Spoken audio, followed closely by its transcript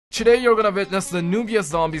Today you're gonna witness the Noobiest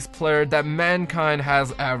zombies player that mankind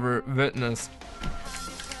has ever witnessed.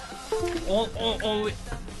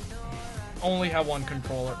 Only have one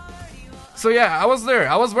controller. So yeah, I was there.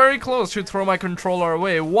 I was very close to throw my controller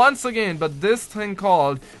away once again, but this thing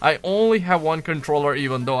called I only have one controller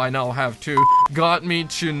even though I now have two got me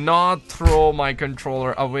to not throw my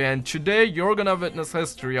controller away. And today you're gonna witness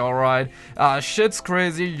history, alright? Shit's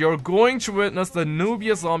crazy. You're going to witness the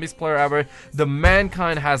noobiest zombies player ever the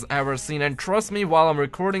mankind has ever seen. And trust me, while I'm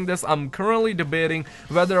recording this, I'm currently debating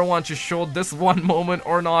whether I want to show this one moment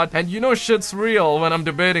or not. And you know shit's real when I'm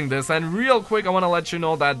debating this. And real quick, I want to let you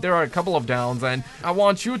know that there are a couple of downs, and I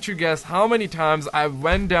want you to guess how many times I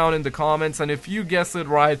went down in the comments. And if you guess it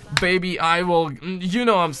right, baby, I will, you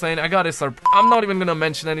know what I'm saying, I got a surprise. I'm not even gonna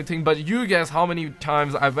mention anything, but you guess how many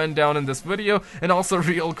times I went down in this video. And also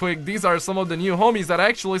real quick, these are some of the new homies that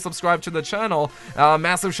actually subscribe to the channel.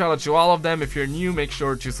 Massive shout out to all of them. If you're new, make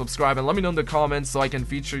sure to subscribe and let me know in the comments so I can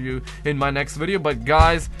feature you in my next video. But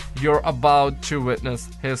guys, you're about to witness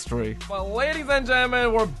history. Well, ladies and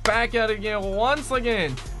gentlemen, we're back at it again once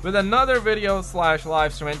again with another video slash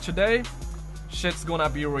live stream, and today shit's gonna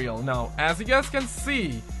be real. Now, as you guys can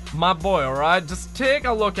see, my boy, alright, just take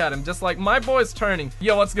a look at him, just like my boy's turning.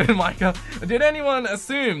 Yo, what's good, Micah? Did anyone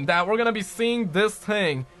assume that we're gonna be seeing this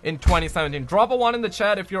thing in 2017? Drop a 1 in the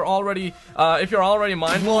chat if you're already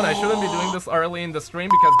mind blown. I shouldn't be doing this early in the stream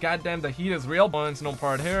because goddamn the heat is real. Points, no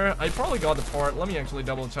part here. I probably got the part. Let me actually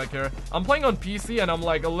double check here. I'm playing on PC and I'm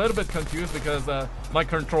like a little bit confused because my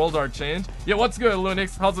controls are changed. Yo, what's good,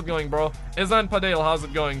 Lunix? How's it going, bro? Izan Padel, how's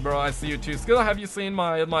it going, bro? I see you too. SKizzle, have you seen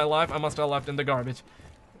my life? I must have left in the garbage.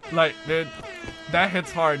 Like, dude, that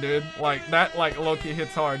hits hard, dude. Like, that, like, low-key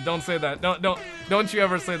hits hard. Don't say that. Don't you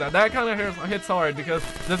ever say that. That kind of hits hard because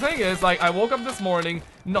the thing is, like, I woke up this morning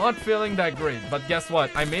not feeling that great. But guess what?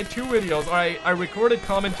 I made 2 videos, or I recorded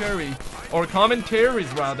commentaries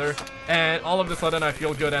rather, and all of a sudden I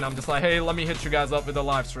feel good and I'm just like, hey, let me hit you guys up with a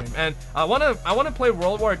live stream. And I wanna play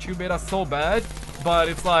World War II beta so bad, but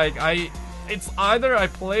it's like it's either I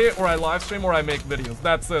play or I live stream or I make videos.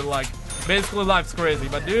 That's it. Like, basically life's crazy.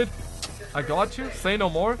 But dude, I got you. Say no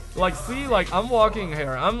more. Like, see, like, I'm walking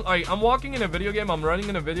here. I'm walking in a video game. I'm running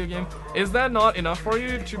in a video game. Is that not enough for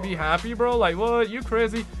you to be happy, bro? Like, what? You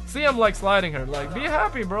crazy? See, I'm like sliding here. Like, be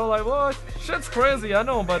happy, bro. Like, what? Shit's crazy, I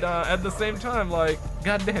know, but at the same time, like,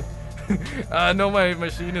 goddamn. No, my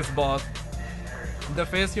machine is boss. The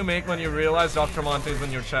face you make when you realize Dr. Monte is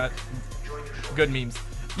in your chat. Good memes.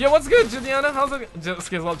 Yeah, what's good, Juliana? How's it?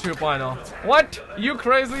 SKizzle 2.0. What? You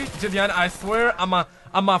crazy? Juliana, I swear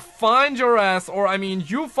I'ma find your ass, or I mean,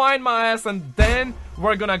 you find my ass, and then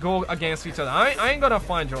we're gonna go against each other. I ain't gonna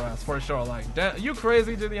find your ass for sure. Like, you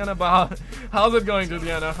crazy, Juliana? But how's it going,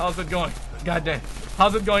 Juliana? How's it going? Goddamn.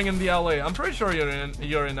 How's it going in the LA? I'm pretty sure you're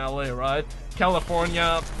in LA, right?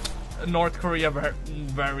 California, North Korea,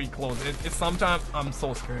 very close. It's sometimes I'm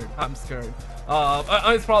so scared. I'm scared.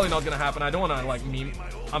 It's probably not gonna happen. I don't wanna like meme.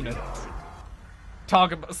 I'm dead.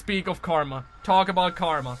 Speak of karma. Talk about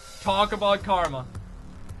karma. Talk about karma.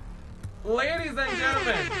 Ladies and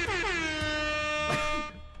gentlemen.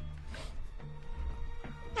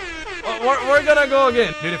 we're gonna go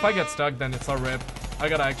again. Dude, if I get stuck, then it's a rip. I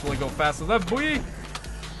gotta actually go fast as that. Boy.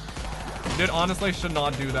 Dude, honestly, should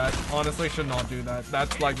not do that. Honestly, should not do that.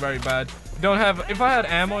 That's like very bad. Don't have. If I had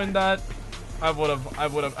ammo in that, I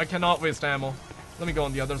would've. I cannot waste ammo. Let me go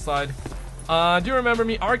on the other side. Do you remember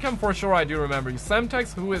me? Arkham, for sure I do remember you.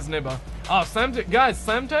 Semtex, who is Nibba? Oh, Semtex. Guys,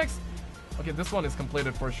 Semtex? Okay, this one is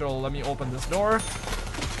completed for sure. Let me open this door.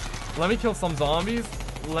 Let me kill some zombies.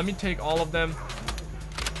 Let me take all of them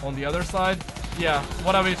on the other side. Yeah,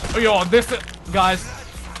 what are we? Oh, yo, this is, guys.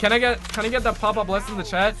 Can I get that pop-up list in the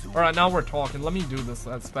chat? Alright, now we're talking. Let me do this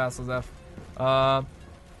as fast as F.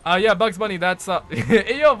 Yeah, Bugs Bunny, that's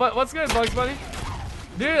hey, yo, what's good, Bugs Bunny?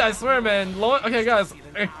 Dude, I swear, man. Okay, guys,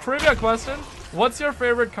 a trivia question. What's your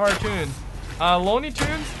favorite cartoon? Looney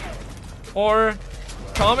Tunes? Or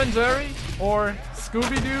Tom and Jerry? Or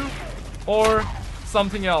Scooby-Doo? Or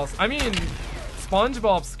something else? I mean,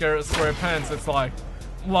 SpongeBob SquarePants, it's like,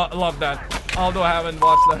 love that. Although I haven't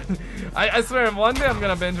watched that. I swear, one day I'm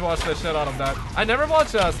gonna binge watch the shit out of that. I never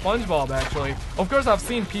watched SpongeBob, actually. Of course, I've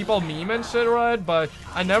seen people meme and shit, right? But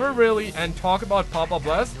I never really, and talk about Papa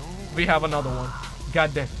Bless, we have another one.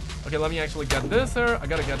 Goddamn. Okay, let me actually get this here. I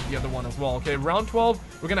gotta get the other one as well. Okay, round 12,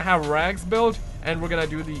 we're gonna have Rags built, and we're gonna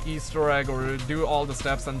do the Easter egg, or do all the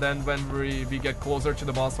steps, and then when we get closer to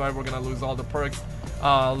the boss fight, we're gonna lose all the perks.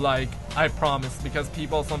 Like, I promise, because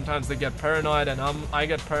people sometimes they get paranoid, and I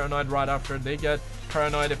get paranoid right after they get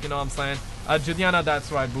paranoid, if you know what I'm saying. Juliana,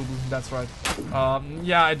 that's right, boo boo, that's right.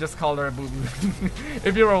 Yeah, I just called her a boo boo.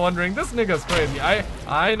 If you were wondering, this nigga's crazy.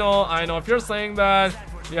 I know. If you're saying that,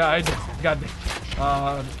 yeah, I just got.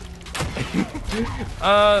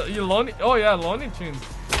 You Looney. Oh yeah, Looney Tunes.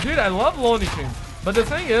 Dude, I love Looney Tunes. But the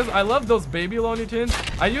thing is, I love those baby Looney Tunes.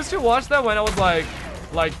 I used to watch that when I was like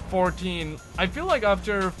 14. I feel like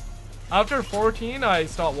after 14, I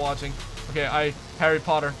stopped watching. Okay, Harry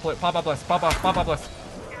Potter. Papa bless. Papa bless.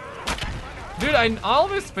 Dude, I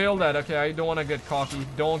always fail that. Okay, I don't want to get cocky.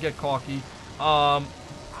 Don't get cocky.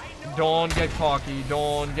 Don't get cocky.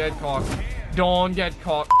 Don't get cocky. Don't get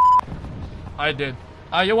cocky. I did.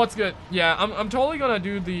 Yo, what's good? Yeah, I'm totally gonna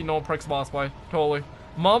do the No Pricks boss fight. Totally.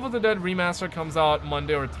 Mob of the Dead remaster comes out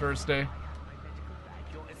Monday or Thursday.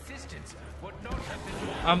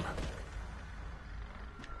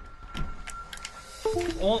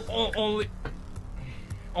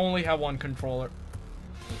 Only have one controller.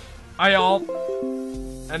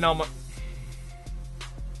 And now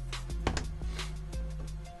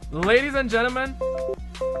ladies and gentlemen,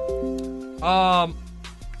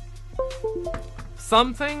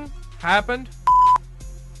 something happened,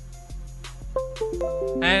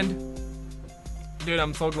 and dude,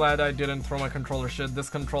 I'm so glad I didn't throw my controller. Shit,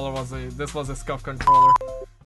 this was a scuff controller.